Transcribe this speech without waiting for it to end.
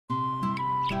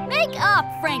Wake up,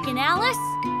 Frank and Alice!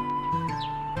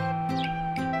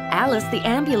 Alice, the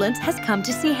ambulance, has come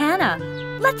to see Hannah.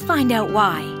 Let's find out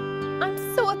why. I'm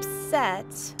so upset.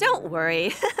 Don't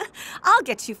worry. I'll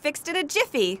get you fixed in a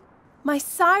jiffy. My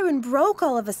siren broke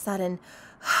all of a sudden.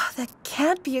 That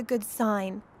can't be a good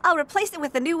sign. I'll replace it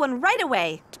with a new one right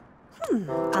away.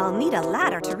 I'll need a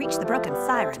ladder to reach the broken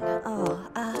siren.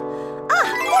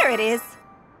 There it is.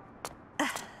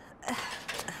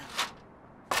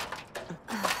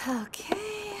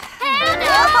 Okay.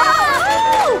 Hannah!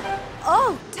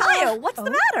 Oh, Tayo, what's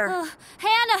the matter?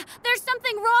 Hannah, there's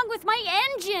something wrong with my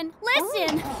engine.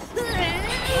 Listen.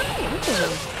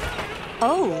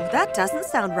 Oh, that doesn't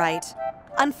sound right.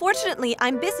 Unfortunately,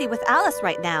 I'm busy with Alice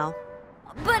right now.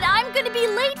 But I'm gonna be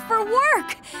late for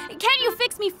work. Can't you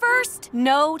fix me first?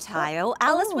 No, Tayo.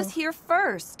 Alice was here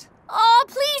first. Oh,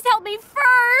 please help me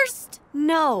first.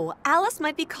 No, Alice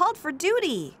might be called for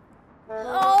duty.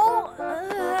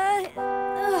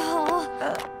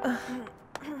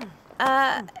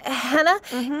 Hannah,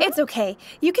 it's okay.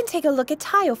 You can take a look at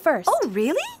Tayo first. Oh,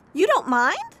 really? You don't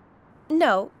mind?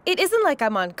 No, it isn't like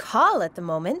I'm on call at the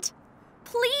moment.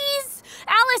 Please?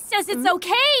 Alice says it's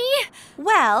okay.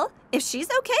 Well, if she's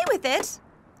okay with it,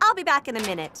 I'll be back in a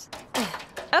minute.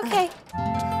 Okay.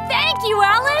 Thank you,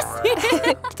 Alice.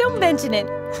 Don't mention it.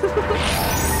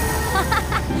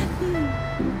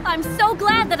 I'm so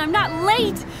glad that I'm not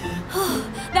late.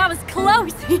 That was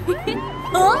close.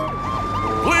 Huh?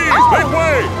 Please, make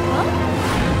way!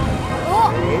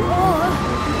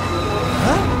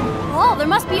 Oh, there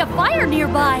must be a fire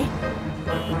nearby.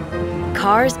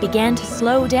 Cars began to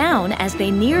slow down as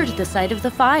they neared the site of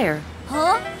the fire.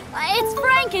 Huh? It's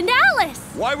Frank and Alice.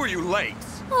 Why were you late?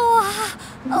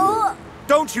 Oh.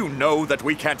 Don't you know that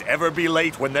we can't ever be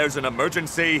late when there's an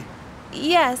emergency?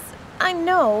 Yes, I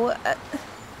know.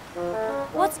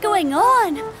 What's going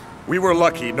on? We were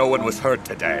lucky no one was hurt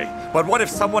today. But what if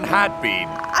someone had been?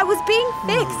 I was being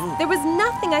fixed. There was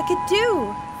nothing I could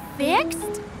do.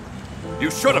 Fixed? You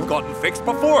should have gotten fixed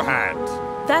beforehand.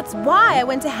 That's why I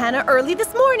went to Hannah early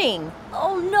this morning.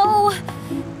 Oh, no.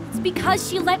 It's because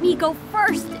she let me go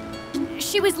first.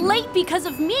 She was late because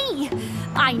of me.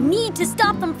 I need to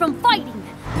stop them from fighting.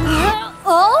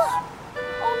 Oh?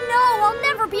 Oh, no. I'll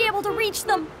never be able to reach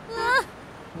them.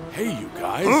 Hey, you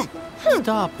guys.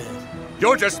 Stop it.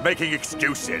 You're just making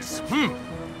excuses.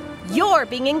 You're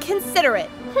being inconsiderate.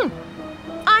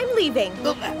 I'm leaving.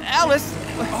 Alice.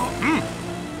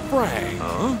 Frank.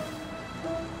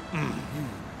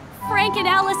 Frank and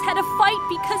Alice had a fight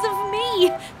because of me.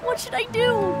 What should I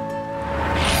do?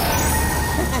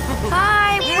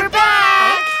 Hi, we're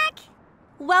back!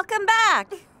 Welcome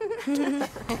back.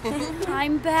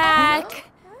 I'm back.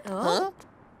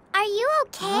 Are you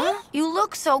okay? You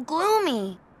look so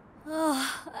gloomy.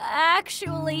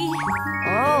 Actually...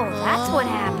 Oh, that's what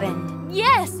happened.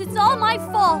 Yes, it's all my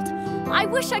fault. I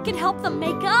wish I could help them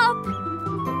make up.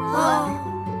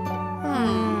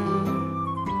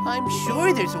 I'm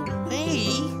sure there's a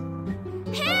way.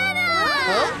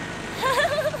 Hannah!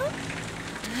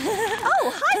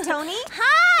 Oh, hi, Toni.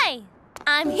 Hi!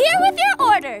 I'm here with your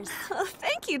orders. Oh,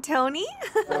 thank you, Toni.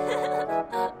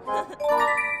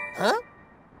 Huh?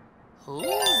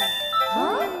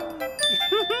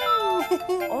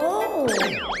 Oh.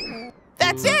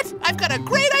 That's it! I've got a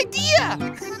great idea!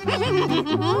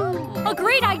 A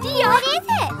great idea. What is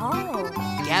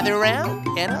it? Gather around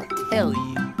and I'll tell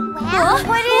you. Wow,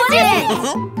 what is it?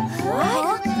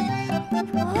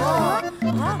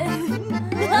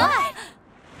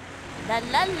 La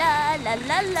la la la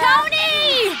la la. Toni!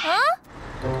 Huh?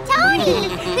 Toni,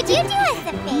 could you do us a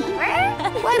favor?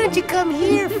 Why don't you come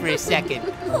here for a second?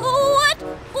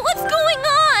 What's going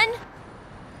on?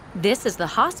 This is the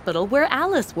hospital where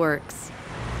Alice works.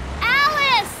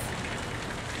 Alice!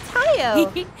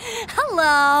 Tayo.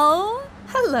 Hello.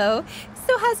 Hello.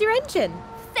 So how's your engine?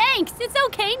 Thanks, it's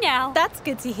okay now. That's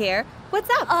good to hear. What's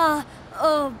up?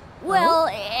 Well,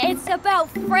 it's about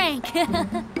Frank.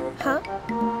 Huh?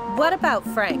 What about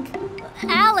Frank?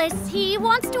 Alice, he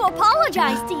wants to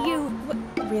apologize to you.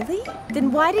 Really?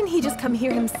 Then why didn't he just come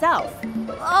here himself?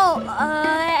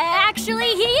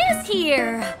 Actually, he is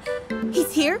here.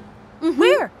 He's here?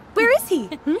 Where? Where is he?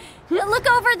 Look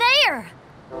over there.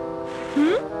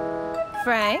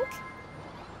 Frank?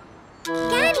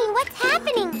 Gani, what's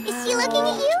happening? Is she looking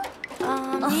at you?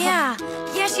 Yeah,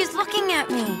 she's looking at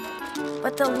me.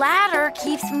 But the ladder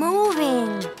keeps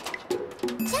moving.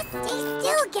 Just stay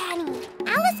still, Gani.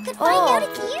 Alice could find out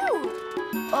it's you.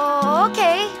 Oh,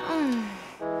 okay.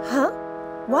 Huh?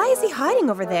 Why is he hiding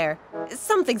over there?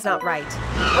 Something's not right.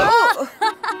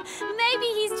 Maybe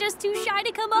he's just too shy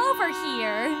to come over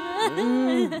here.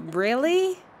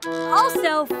 Really?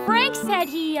 Also, Frank said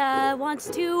he wants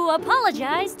to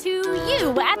apologize to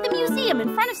you at the museum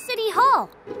in front of City Hall.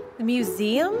 The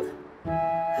museum?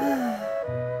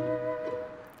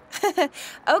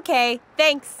 Okay,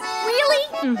 thanks. Really?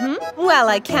 Mm-hmm. Well,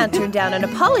 I can't turn down an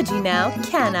apology now,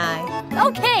 can I?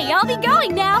 Okay, I'll be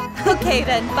going now. Okay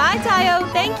then, bye, Tayo.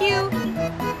 Thank you.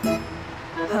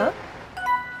 Huh?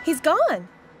 He's gone.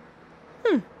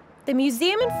 The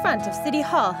museum in front of City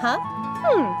Hall, huh?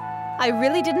 I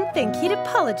really didn't think he'd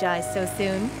apologize so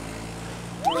soon.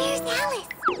 Where's Alice?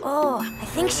 Oh, I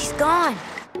think she's gone.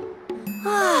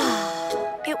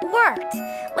 It worked.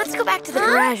 Let's go back to the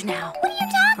garage now. What are you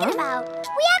talking about?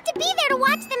 We have to be there to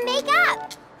watch them make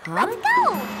up. Let's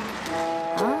go.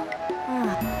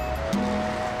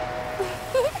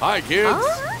 Hi, kids.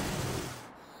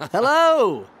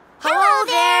 Hello. Hello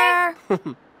there.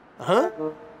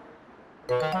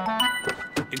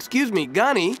 Excuse me,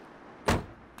 Gani.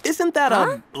 Isn't that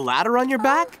a ladder on your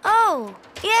back? Oh,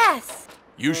 yes.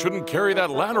 You shouldn't carry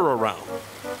that ladder around.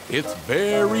 It's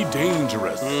very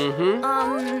dangerous.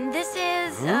 This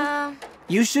is,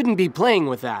 You shouldn't be playing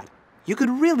with that. You could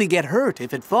really get hurt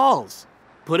if it falls.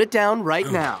 Put it down right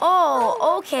now.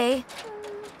 Oh, okay.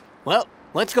 Well,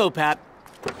 let's go, Pat.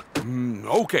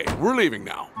 Okay, we're leaving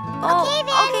now. Okay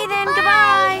then,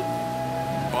 goodbye.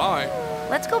 Bye.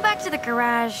 Let's go back to the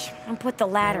garage and put the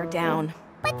ladder down.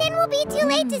 But then we'll be too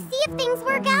late to see if things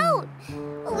work out.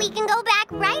 We can go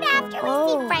back right after we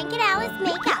see Frank and Alice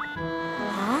make up.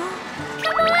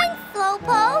 Come on,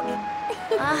 Slowpoke.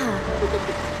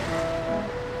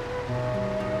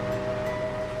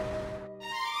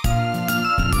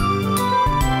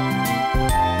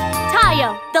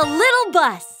 Tayo, the little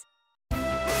bus.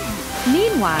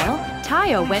 Meanwhile,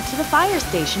 Tayo went to the fire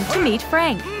station to meet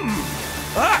Frank.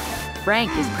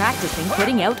 Frank is practicing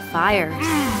putting out fires.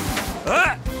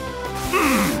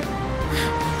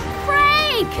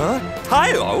 Frank!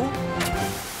 Tayo?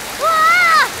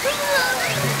 Ah!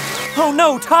 Oh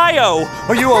no, Tayo!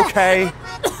 Are you okay?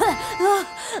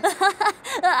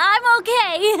 I'm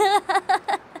okay.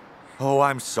 Oh,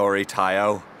 I'm sorry,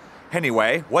 Tayo.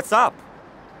 Anyway, what's up?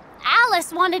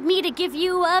 Alice wanted me to give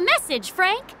you a message,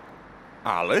 Frank.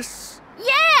 Alice?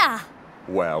 Yeah!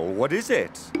 Well, what is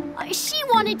it? She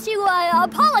wanted to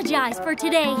apologize for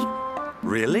today.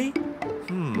 Really?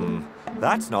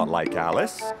 That's not like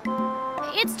Alice.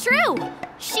 It's true.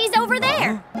 She's over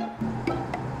there.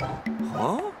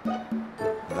 Huh?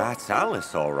 That's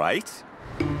Alice, all right.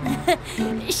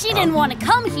 She didn't want to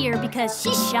come here because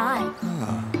she's shy.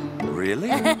 Really?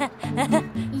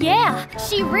 Yeah,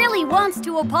 she really wants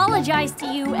to apologize to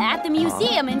you at the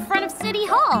museum in front of City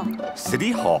Hall.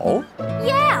 City Hall?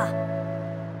 Yeah.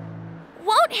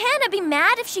 Won't Hannah be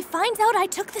mad if she finds out I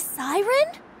took the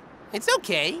siren? It's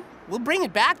okay. We'll bring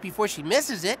it back before she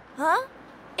misses it. Huh?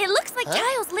 It looks like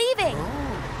Tayo's leaving.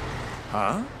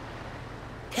 Huh?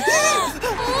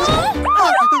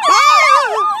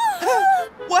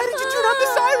 Why did you turn on the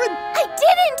siren? I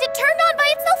didn't! It turned on by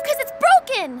itself because it's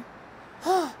broken!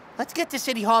 Let's get to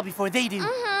City Hall before they do.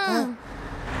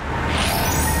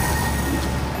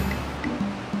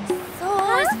 So,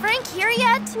 is Frank here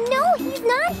yet? No, he's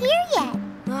not here yet.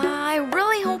 I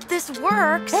really hope this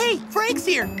works. Hey, Frank's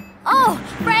here. Oh,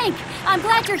 Frank, I'm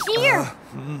glad you're here.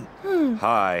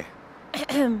 Hi.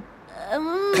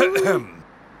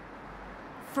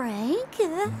 Frank?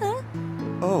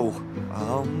 Oh,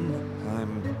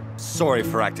 I'm sorry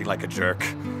for acting like a jerk.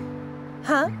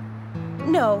 Huh?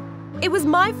 No, it was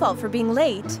my fault for being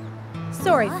late.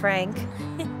 Sorry, Frank.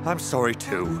 I'm sorry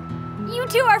too. You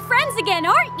two are friends again,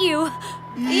 aren't you?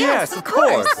 Yes, of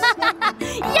course.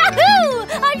 Yahoo!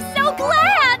 I'm so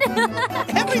glad!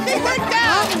 Everything worked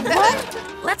out. What?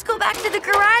 Let's go back to the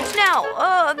garage now.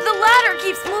 The ladder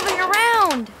keeps moving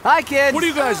around. Hi, kids. What are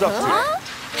you guys up to?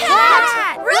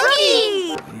 Pat!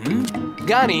 Rookie!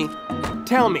 Gani,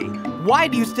 tell me, why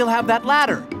do you still have that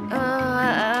ladder?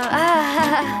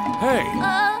 Hey,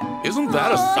 isn't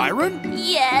that a siren?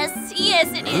 Yes,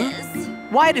 it is.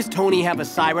 Why does Toni have a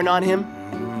siren on him?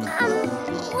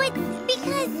 It's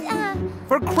because,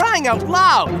 For crying out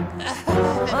loud!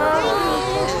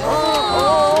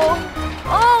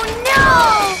 Oh no!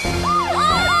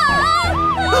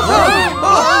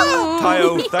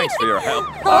 Tayo, thanks for your help.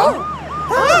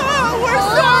 We're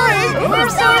sorry. We're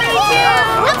sorry too!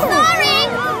 I'm sorry!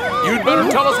 You'd better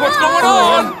tell us what's going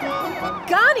on.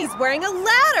 Gani's wearing a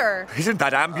ladder! Isn't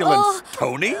that ambulance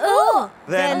Toni?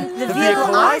 Then the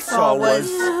vehicle I saw was...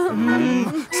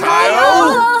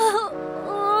 Tayo?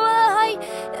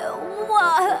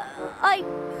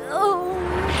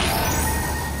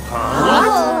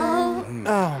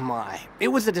 Oh my, it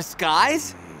was a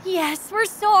disguise? Yes, we're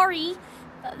sorry.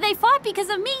 They fought because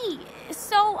of me,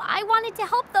 so I wanted to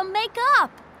help them make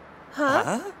up.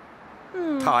 Huh?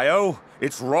 Tayo,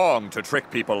 it's wrong to trick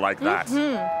people like that.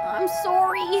 I'm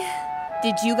sorry.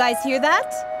 Did you guys hear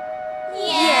that?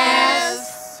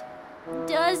 Yes.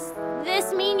 Does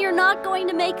this mean you're not going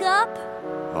to make up?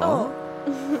 Oh.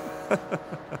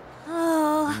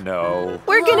 No.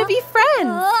 We're gonna be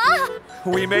friends.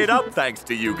 We made up thanks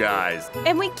to you guys.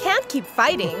 And we can't keep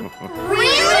fighting.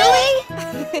 Really?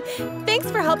 Thanks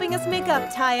for helping us make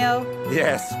up, Tayo.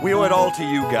 Yes, we owe it all to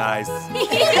you guys.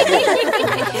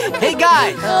 Hey,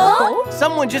 guys!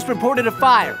 Someone just reported a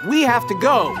fire. We have to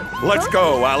go. Let's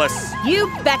go, Alice. You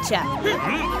betcha.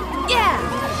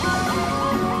 Yeah.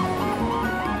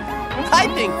 I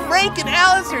think Frank and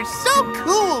Alice are so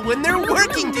cool when they're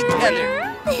working together.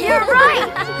 You're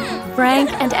right. Frank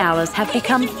and Alice have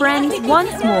become friends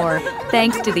once more,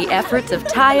 thanks to the efforts of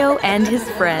Tayo and his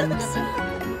friends.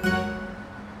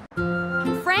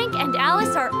 Frank and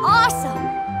Alice are awesome.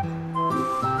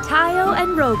 Tayo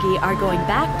and Rogi are going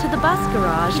back to the bus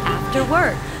garage after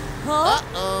work.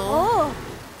 Oh.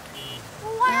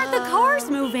 Why aren't the cars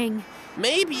moving?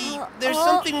 Maybe there's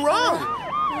something wrong.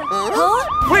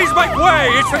 Please make way!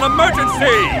 It's an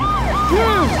emergency!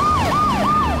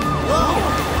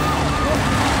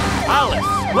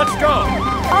 Alice, let's go!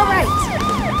 All right.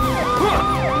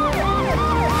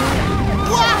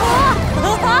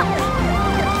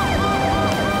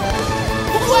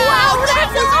 Wow, that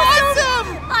was awesome!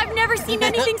 I've never seen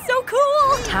anything so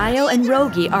cool. Tayo and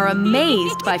Rogi are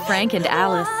amazed by Frank and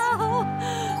Alice.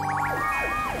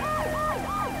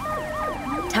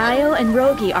 Tayo and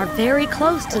Rogi are very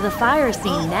close to the fire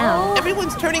scene now.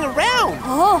 Everyone's turning around.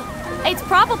 Oh, it's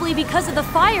probably because of the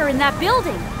fire in that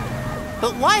building.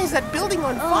 But why is that building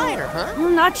on fire, huh?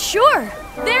 I'm not sure.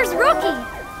 There's Rookie.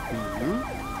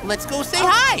 Let's go say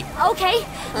hi. Okay.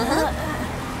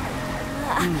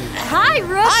 Hi,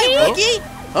 Rookie. Hi, Rookie.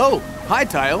 Oh, hi,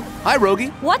 Tayo. Hi, Rogi.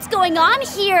 What's going on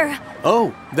here?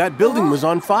 Oh, that building was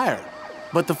on fire.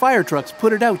 But the fire trucks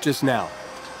put it out just now.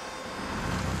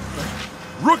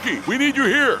 Rookie, we need you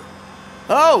here.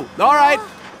 Oh, all right.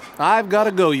 I've got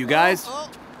to go, you guys.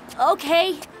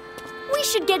 Okay. We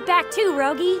should get back too,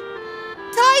 Rogi.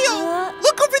 Tayo,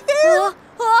 look over there.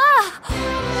 Ugh,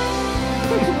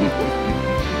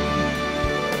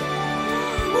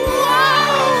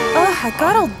 I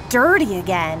got all dirty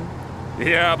again.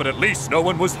 Yeah, but at least no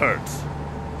one was hurt.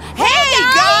 Hey,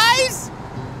 guys!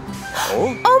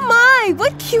 Oh my,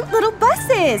 what cute little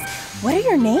buses. What are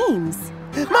your names?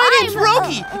 My name's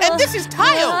Rogi, and this is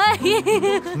Tayo.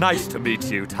 Nice to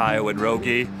meet you, Tayo and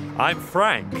Rogi. I'm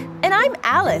Frank. And I'm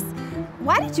Alice.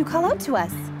 Why did you call out to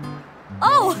us?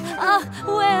 Oh,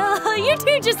 well, you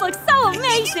two just look so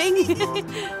amazing.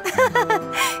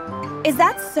 Is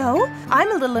that so? I'm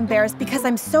a little embarrassed because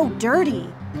I'm so dirty.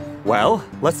 Well,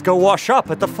 let's go wash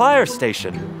up at the fire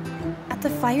station. At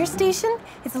the fire station?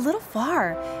 It's a little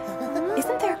far.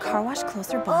 Isn't there a car wash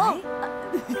closer by?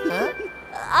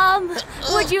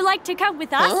 Would you like to come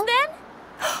with us then?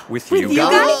 With you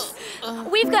guys?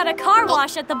 We've got a car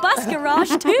wash at the bus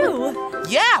garage too.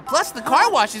 Yeah, plus the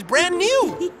car wash is brand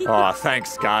new. Aw,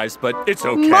 thanks, guys, but it's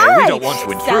okay. My! We don't want to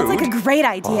intrude. Sounds like a great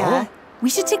idea. We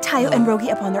should take Tayo and Rogi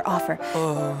up on their offer.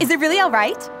 Is it really all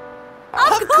right?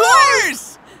 Of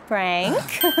course!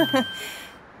 Frank?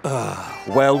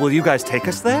 Well, will you guys take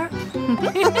us there?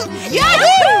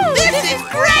 Yahoo! This is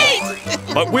great!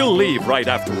 But we'll leave right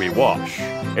after we wash.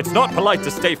 It's not polite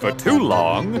to stay for too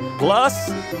long. Plus,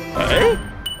 hey?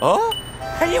 Oh?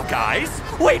 Hey, you guys,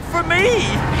 wait for me!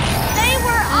 They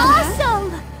were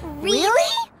awesome.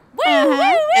 Really? Woo, woo,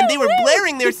 woo, And they were woo.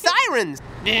 blaring their sirens.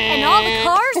 And all the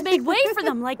cars made way for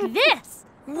them like this.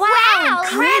 Wow,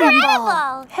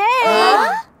 incredible!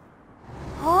 Hey!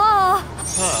 Oh.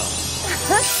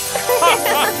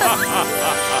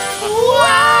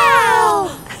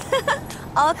 Wow!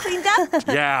 All cleaned up?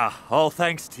 Yeah, all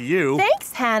thanks to you.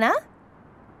 Thanks, Hannah.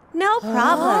 No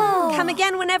problem. Come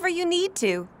again whenever you need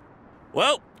to.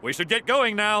 Well, we should get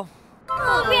going now.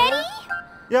 Already?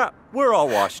 Yeah, we're all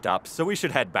washed up, so we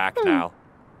should head back now.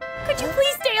 Could you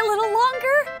please stay a little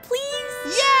longer,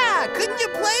 please? Yeah, couldn't you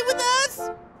play with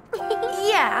us?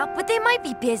 Yeah, but they might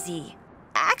be busy.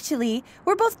 Actually,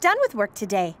 we're both done with work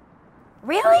today.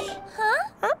 Really?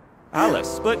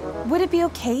 Alice, but Would it be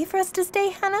okay for us to stay,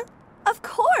 Hannah? Of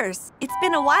course. It's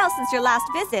been a while since your last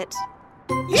visit.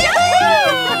 Let's go!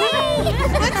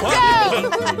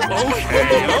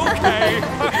 okay.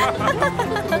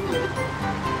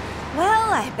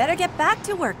 Well, I better get back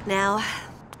to work now.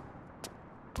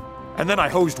 And then I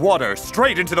hosed water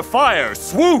straight into the fire.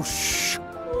 Swoosh!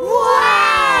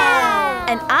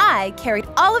 And I carried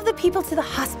all of the people to the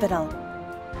hospital.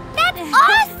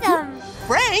 That's awesome!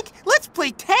 Frank, let's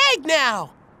play tag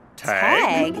now.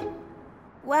 Tag?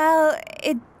 Well,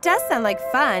 it does sound like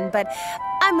fun, but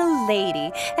I'm a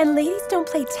lady, and ladies don't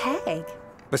play tag.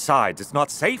 Besides, it's not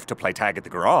safe to play tag at the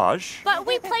garage. But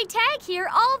we play tag here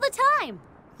all the time.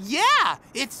 Yeah,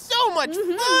 it's so much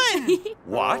fun.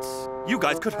 What? You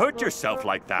guys could hurt yourself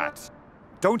like that.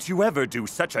 Don't you ever do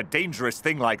such a dangerous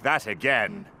thing like that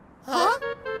again. Huh?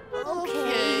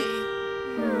 Okay.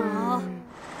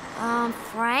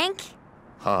 Frank?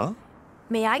 Huh?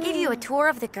 May I give you a tour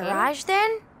of the garage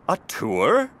then? A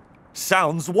tour?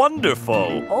 Sounds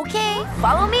wonderful. Okay,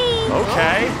 follow me.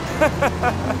 Okay.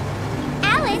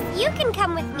 Alice, you can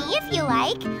come with me if you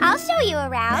like. I'll show you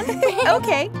around.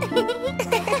 Okay.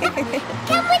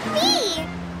 Come with me.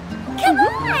 Come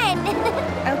on.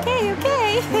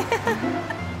 Okay.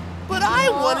 But I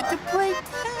wanted to play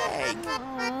tag.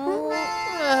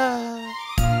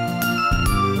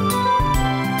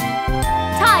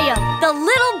 Tayo, the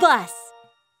little bus.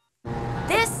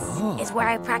 This is where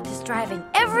I practice driving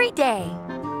every day.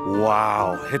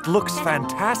 Wow, it looks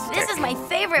fantastic. This is my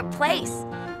favorite place.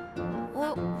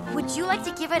 Well, would you like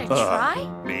to give it a try?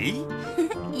 Me?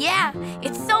 Yeah,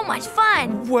 it's so much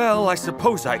fun. Well, I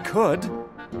suppose I could.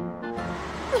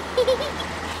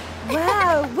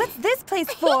 Wow, what's this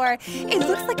place for? It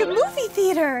looks like a movie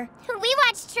theater. We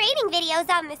watch training videos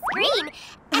on the screen,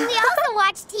 and we also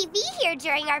watch TV here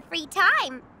during our free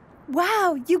time.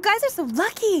 Wow, you guys are so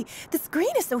lucky. The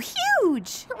screen is so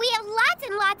huge. We have lots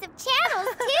and lots of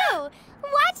channels, too.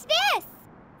 Watch this.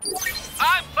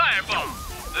 I'm Fireball.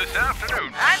 This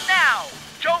afternoon. And now,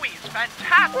 Joey's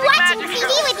fantastic Watching magic TV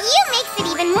show. with you makes it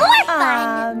even more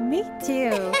fun. Me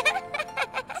too.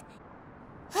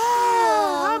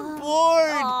 I'm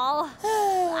bored. Oh,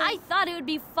 I thought it would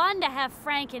be fun to have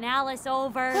Frank and Alice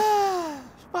over.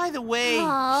 By the way,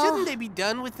 shouldn't they be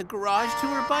done with the garage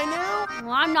tour by now?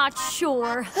 Well, I'm not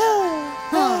sure.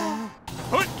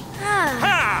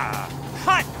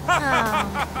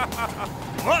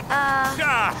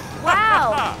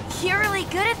 Wow, you're really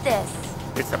good at this.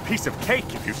 It's a piece of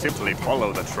cake if you simply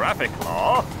follow the traffic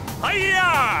law.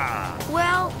 Hi-ya!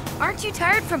 Well, aren't you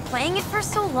tired from playing it for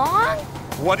so long?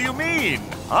 What do you mean?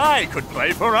 I could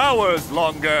play for hours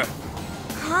longer.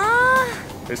 Huh?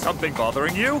 Is something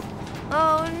bothering you?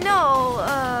 Oh, no,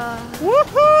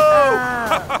 Woohoo!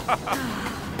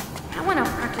 I want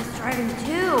to practice driving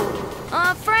too.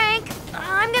 Frank,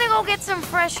 I'm gonna go get some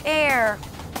fresh air.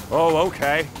 Oh,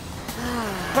 okay.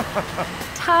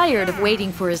 Tired of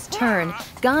waiting for his turn,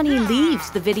 Gani leaves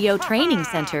the video training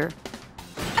center.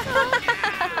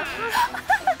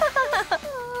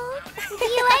 Do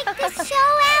you like this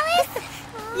show, Alice?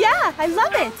 Yeah, I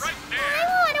love it. I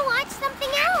want to watch something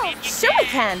else. Sure we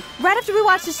can. Right after we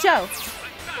watch the show.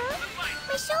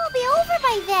 My show will be over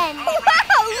by then.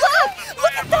 Wow, look!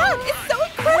 Look at that! It's so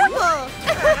incredible!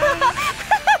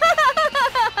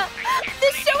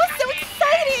 This show is so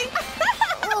exciting!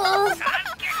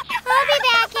 I'll be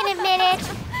back in a minute.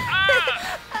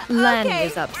 Lani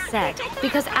is upset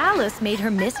because Alice made her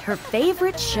miss her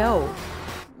favorite show.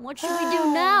 What should we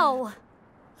do now?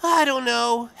 I don't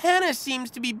know. Hannah seems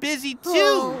to be busy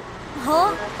too.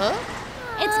 Huh? Huh?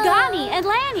 It's Gani and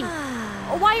Lani.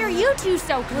 Why are you two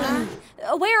so clingy?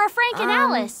 Where are Frank and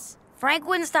Alice? Frank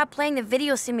wouldn't stop playing the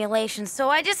video simulation, so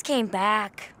I just came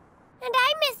back. And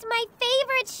I missed my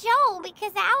favorite show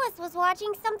because Alice was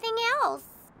watching something else.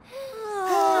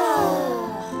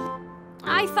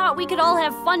 I thought we could all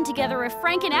have fun together if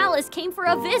Frank and Alice came for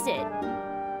a visit.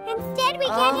 Instead, we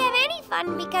can't have any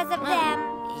fun because of them.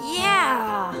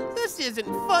 Yeah. This isn't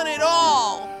fun at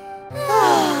all.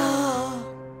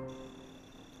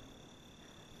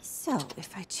 So,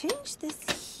 if I change this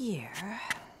here...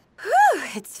 Whew,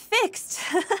 it's fixed.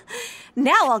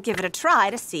 Now I'll give it a try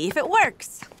to see if it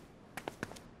works.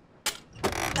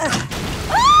 What's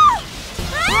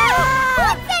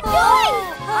that noise?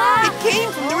 It came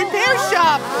from the repair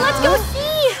shop. Let's go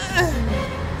see!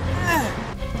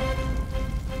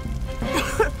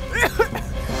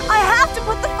 I have to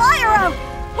put the fire out!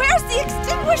 Where's the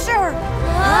extinguisher?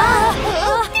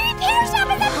 The repair shop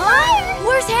is on fire!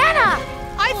 Where's Hannah?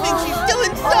 I think she's still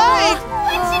inside.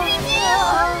 What should we do?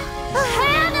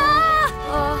 Hannah!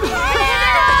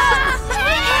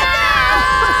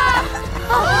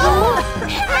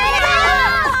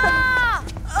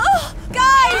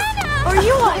 Guys! Are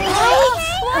you alright?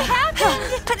 What happened?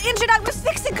 An engine I was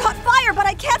fixing caught fire, but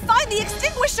I can't find the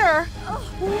extinguisher.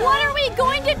 What are we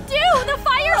going to do? The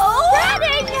fire's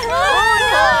spreading! Oh,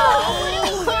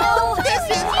 no! This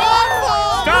is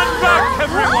awful. Stand back,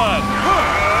 everyone!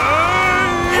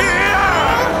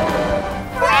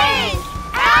 Frank!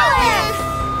 Alice!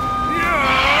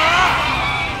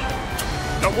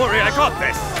 got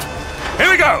this. Here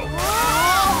we go.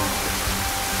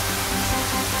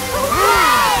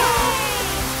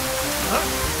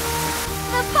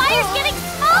 The fire's getting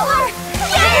smaller!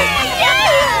 Yay!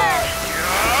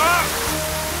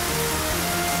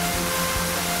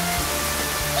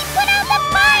 He put out the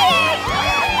fire!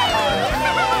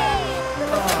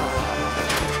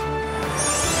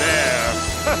 There.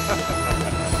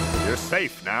 You're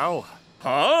safe now.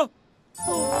 Huh?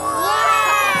 Wow,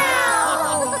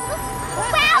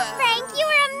 Frank, you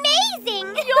were amazing!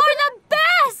 You're the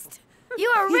best! You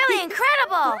are really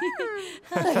incredible!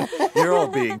 You're all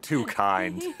being too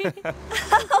kind.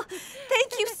 Oh,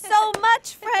 thank you so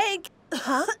much, Frank.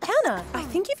 Huh? Hannah, I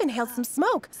think you've inhaled some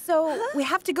smoke, so we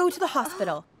have to go to the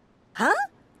hospital. Huh?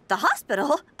 The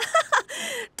hospital?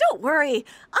 Don't worry,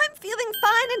 I'm feeling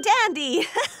fine and dandy.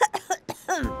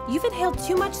 You've inhaled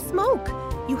too much smoke.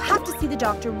 You have to see the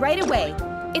doctor right away.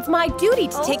 It's my duty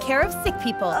to take care of sick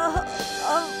people.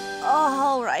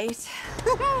 All right.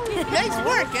 Nice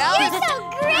work, Alice. You're so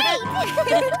great!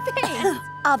 Thanks.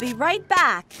 I'll be right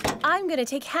back. I'm gonna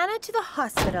take Hannah to the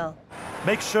hospital.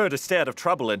 Make sure to stay out of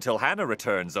trouble until Hannah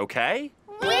returns, okay?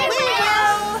 We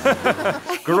will!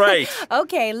 Great.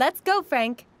 Okay, let's go,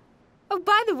 Frank. Oh,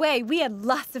 by the way, we had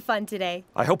lots of fun today.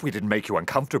 I hope we didn't make you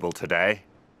uncomfortable today.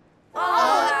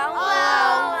 Not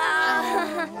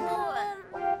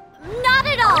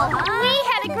at all! We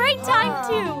had a great time,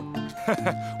 too!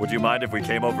 Would you mind if we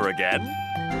came over again?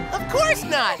 Of course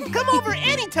not. Come over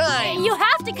anytime. You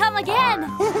have to come again!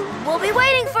 We'll be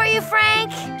waiting for you,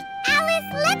 Frank. Alice,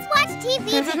 let's watch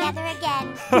TV together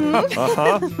again.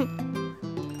 Uh-huh.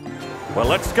 Well,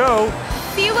 let's go.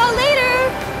 See you all later!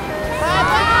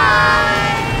 Bye-bye!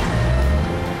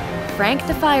 Frank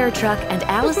the fire truck and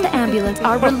Alice the ambulance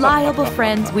are reliable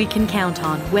friends we can count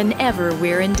on whenever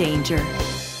we're in danger.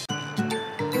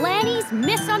 Lanny's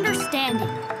misunderstanding.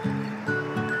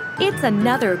 It's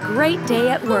another great day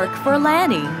at work for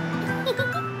Lanny.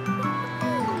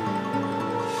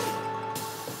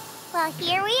 Well,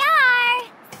 here we are.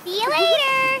 See you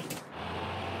later.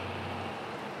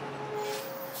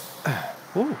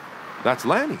 Oh, that's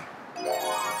Lanny.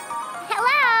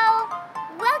 Hello.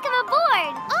 Welcome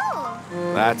aboard. Oh.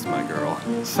 That's my girl.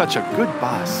 Such a good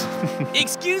boss.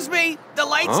 Excuse me, the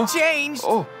lights changed.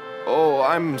 Oh,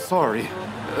 I'm sorry.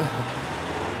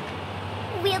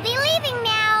 We'll be leaving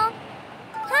now.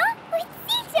 Huh? Where's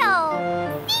Cito?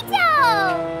 Cito!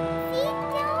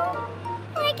 Cito?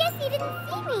 I guess he didn't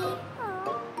see me.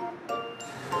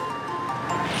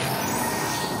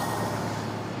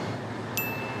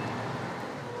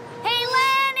 Hey,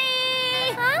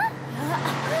 Lanny! Huh?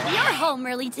 You're home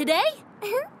early today.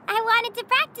 I wanted to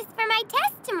practice for my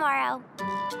test tomorrow.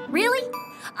 Really?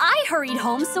 I hurried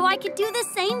home so I could do the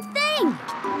same thing.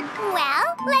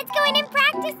 Well, let's go in and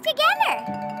practice together.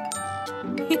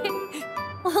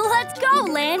 Well, let's go,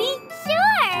 Lanny.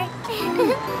 Sure.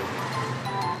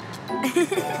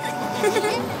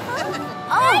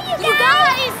 Oh, you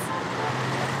guys!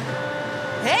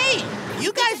 Hey,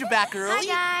 you guys are back early.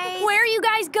 Hi, guys. Where are you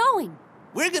guys going?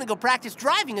 We're gonna go practice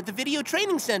driving at the video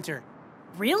training center.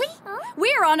 Really?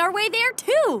 We're on our way there,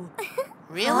 too.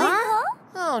 Really? Huh?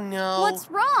 Oh, no. What's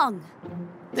wrong?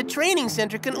 The training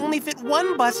center can only fit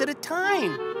one bus at a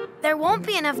time. There won't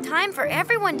be enough time for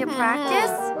everyone to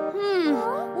practice.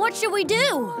 What should we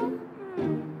do?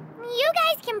 You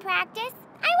guys can practice.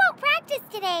 I won't practice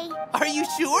today. Are you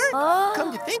sure?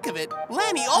 Come to think of it,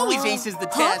 Lanny always aces the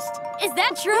test. Is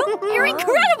that true? You're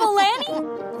incredible, Lanny.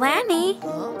 Lanny,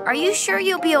 are you sure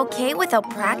you'll be okay without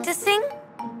practicing?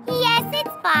 Yes,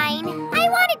 it's fine. I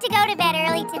wanted to go to bed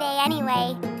early today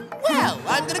anyway. Well,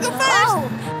 I'm gonna go first. Oh,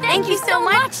 Thank you so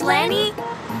much, Lanny.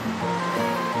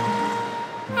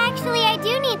 Actually, I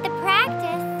do need the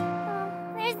practice.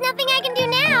 There's nothing I can do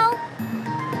now.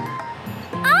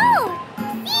 Oh!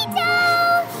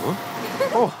 Cito!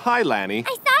 Oh, hi, Lanny. I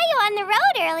saw you on the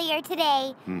road earlier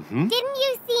today. Mm-hmm. Didn't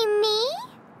you see me?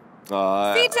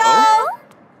 Cito! oh,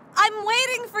 I'm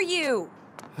waiting for you.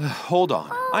 hold on.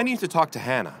 I need to talk to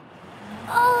Hannah.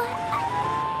 Oh.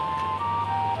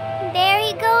 There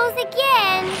he goes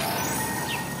again.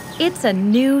 It's a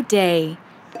new day.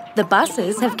 The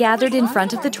buses have gathered in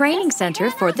front of the training center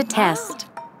for the test.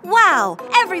 Wow,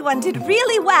 everyone did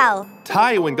really well.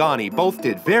 Tayo and Gani both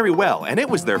did very well, and it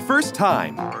was their first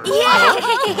time. Yay!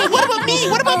 What about me?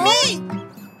 What about me?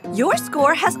 Your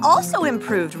score has also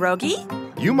improved, Rogi.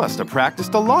 You must have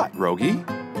practiced a lot, Rogi.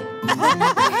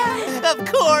 Of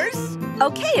course.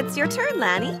 Okay, it's your turn,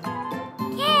 Lanny.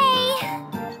 Okay.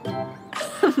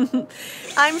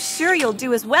 I'm sure you'll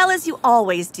do as well as you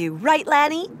always do, right,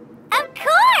 Lanny? Of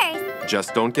course.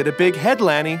 Just don't get a big head,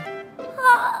 Lanny.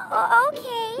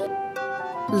 Okay.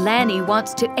 Lanny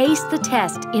wants to ace the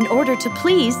test in order to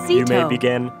please Cito. You may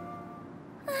begin.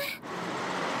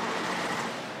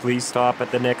 Please stop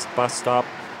at the next bus stop.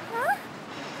 Huh?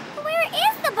 Where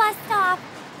is the bus stop?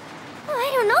 Oh,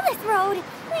 I don't know this road.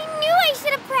 I knew I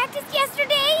should have practiced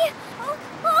yesterday.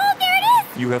 Oh, there it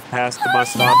is. You have passed the bus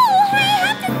stop. No, I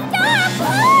have to stop.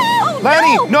 Oh,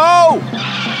 Lanny, no!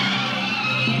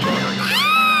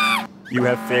 You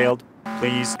have failed.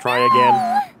 Please try again.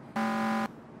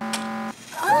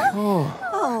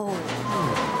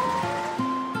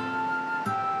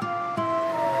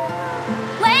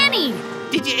 Lanny!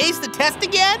 Did you ace the test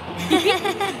again?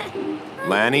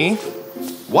 Lanny,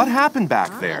 what happened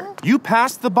back there? You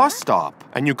passed the bus stop,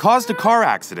 and you caused a car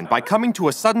accident by coming to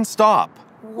a sudden stop.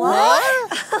 What?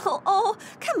 Oh,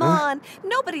 come on.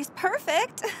 Nobody's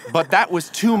perfect. But that was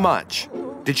too much.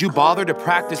 Did you bother to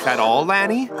practice at all,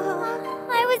 Lanny?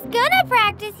 I was gonna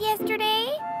practice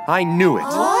yesterday. I knew it.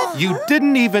 You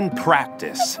didn't even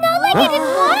practice. Not like I didn't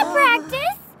want to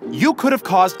practice. You could have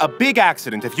caused a big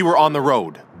accident if you were on the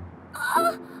road. Why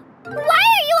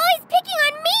are you always picking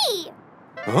on me?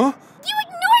 Huh? You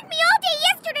ignored me all day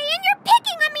yesterday and you're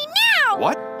picking on me now!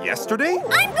 What? Yesterday?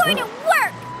 I'm going to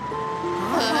work!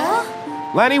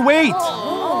 Lanny, wait!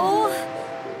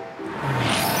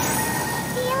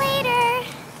 See you later.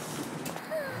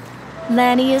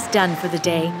 Lanny is done for the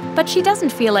day, but she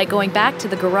doesn't feel like going back to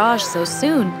the garage so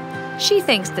soon. She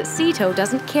thinks that Cito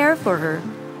doesn't care for her.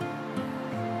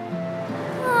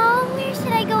 Oh, where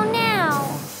should I go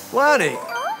now? Lanny!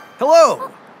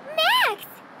 Hello! Max!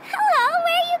 Hello,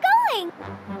 where are you going?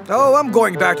 Oh, I'm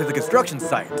going back to the construction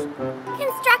site.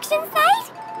 Construction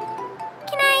site?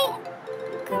 Can I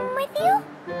come with you?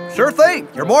 Sure thing!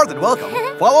 You're more than welcome.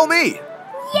 Follow me!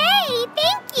 Yay!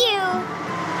 Thank you!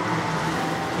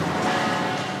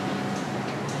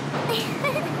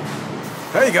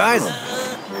 Hey, guys!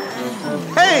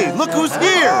 Hey, look who's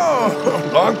here! Oh,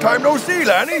 long time no see,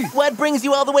 Lanny. What brings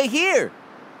you all the way here?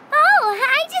 Oh,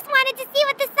 I just wanted to see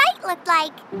what the site looked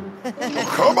like.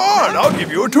 Come on, I'll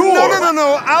give you a tour.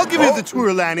 No. I'll give you the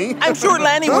tour, Lanny. I'm sure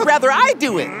Lanny would rather I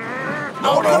do it.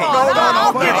 No.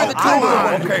 I'll give you the tour.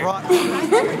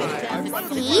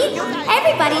 See?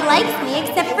 Everybody likes me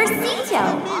except for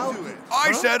Cito.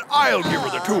 I said I'll give her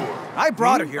the tour. I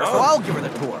brought her here, so I'll give her the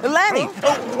tour. Lanny,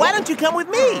 why don't you come with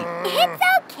me? It's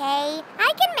okay.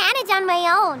 I can manage on my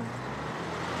own.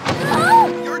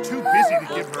 You're too busy to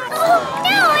give her a tour. Oh,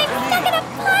 no, I'm stuck in a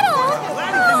puddle.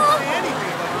 Lanny didn't say anything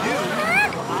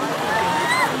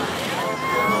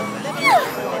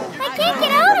I can't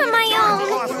get out on my own.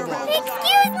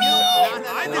 Excuse me.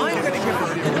 I'm gonna give her the tour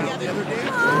the other day.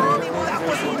 That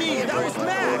wasn't me, that was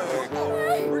Max.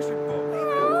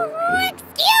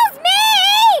 Excuse me!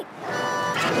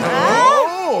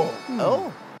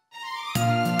 Oh.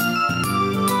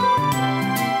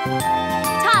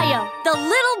 Tayo, the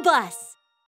little bus.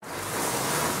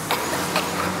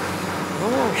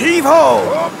 Heave-ho!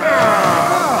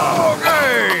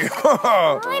 Okay.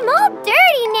 I'm all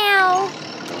dirty now.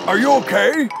 Are you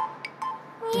okay?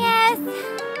 Yes.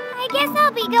 I guess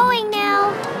I'll be going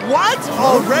now. What?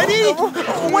 Already?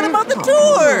 What about the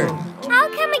tour?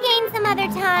 I'll come again some other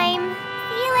time.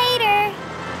 See you later.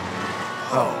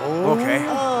 Oh, okay.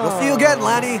 We'll see you again,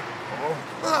 Lanny.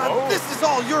 This is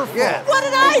all your fault. Yeah. What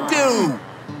did I do?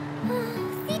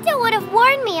 Cito would have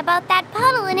warned me about that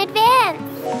puddle in advance.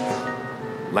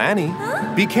 Lanny,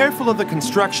 be careful of the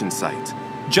construction site.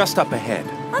 Just up ahead.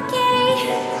 Okay.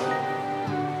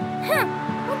 Huh.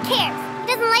 Who cares? He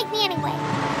doesn't like me anyway.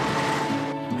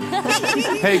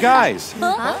 Hey, guys.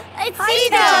 It's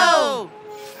Cito!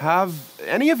 Have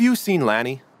any of you seen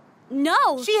Lanny?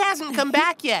 No. She hasn't come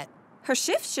back yet. Her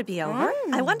shift should be over.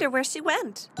 I wonder where she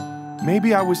went.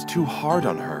 Maybe I was too hard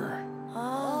on her.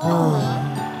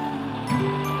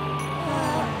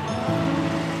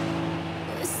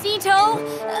 Cito,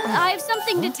 I have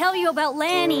something to tell you about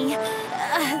Lanny.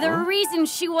 The reason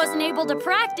she wasn't able to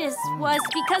practice was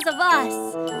because of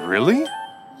us. Really?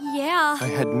 Yeah. I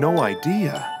had no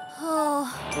idea. Oh.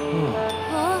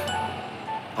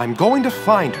 I'm going to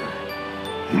find her.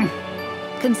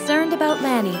 Concerned about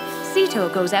Lanny, Cito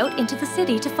goes out into the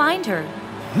city to find her.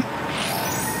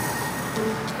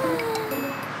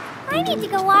 I need to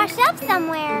go wash up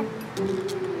somewhere.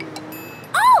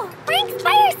 Oh, Frank's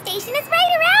fire station is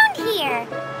right around here.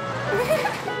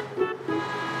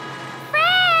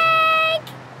 Frank!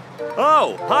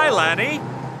 Oh, hi, Lanny.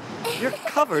 You're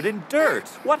covered in dirt.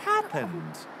 What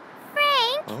happened?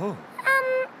 Frank? Oh.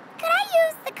 Could I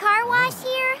use the car wash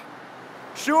here?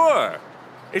 Sure.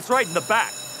 It's right in the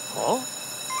back. Huh?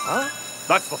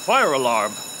 That's the fire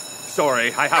alarm.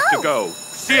 Sorry, I have to go.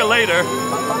 See you later.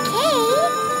 Okay.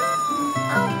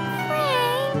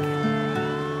 Frank.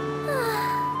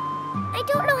 I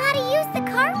don't know how to use the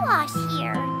car wash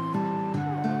here.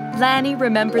 Lanny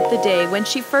remembered the day when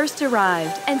she first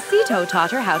arrived, and Cito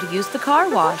taught her how to use the car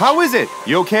wash. How is it?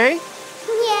 You okay?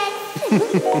 Yes.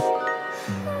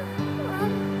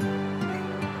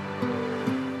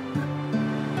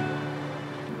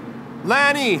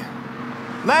 Lanny!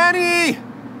 Lanny!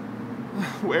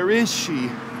 Where is she?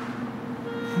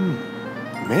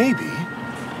 Maybe.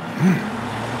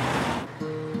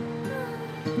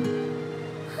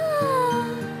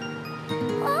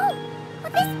 Oh,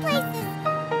 this place is...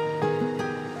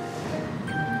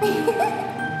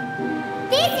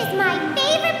 This is my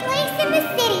favorite place in the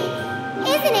city.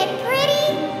 Isn't it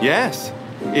pretty? Yes.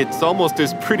 It's almost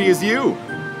as pretty as you.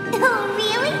 Oh,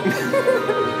 really?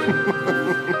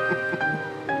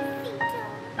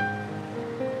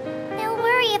 They'll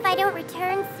worry if I don't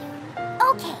return soon.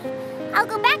 Okay, I'll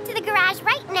go back to the garage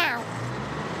right now.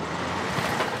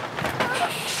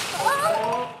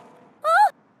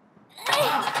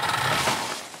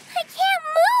 I can't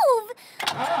move!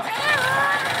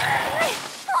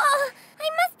 I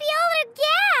must be out of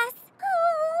gas!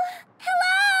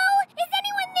 Hello? Is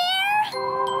anyone there?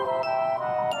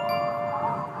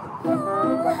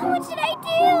 What should I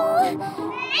do?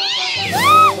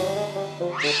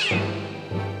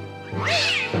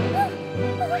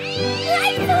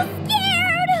 I'm so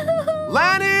scared!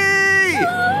 Lanny!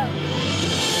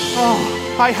 Oh,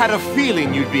 I had a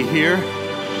feeling you'd be here.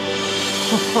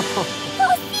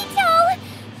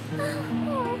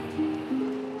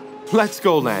 Let's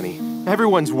go, Lanny.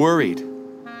 Everyone's worried.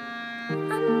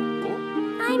 I'm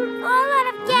all out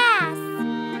of gas.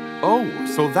 Oh,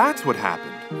 so that's what happened.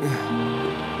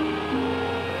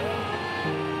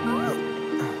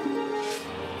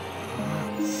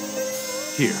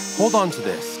 Here, hold on to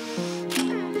this.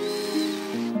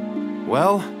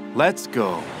 Well, let's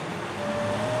go.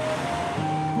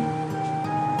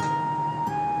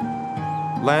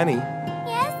 Lanny?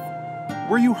 Yes?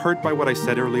 Were you hurt by what I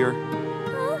said earlier?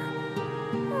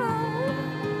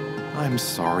 I'm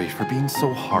sorry for being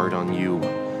so hard on you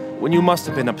when you must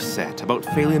have been upset about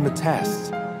failing the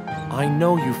test. I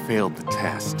know you failed the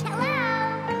test,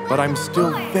 but I'm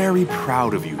still very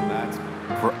proud of you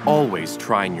for always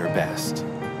trying your best.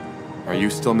 Are you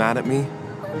still mad at me?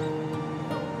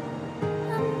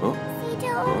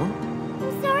 Cito,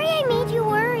 I'm sorry I made you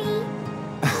worry.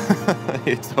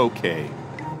 It's okay.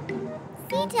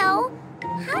 Cito,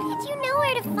 how did you know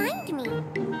where to find me?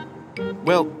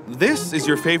 Well, this is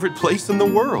your favorite place in the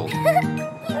world. You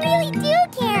really do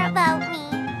care about me.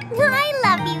 I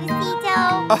love you,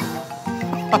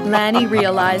 Cito. Lanny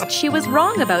realized she was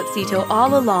wrong about Cito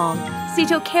all along.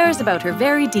 Cito cares about her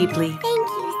very deeply.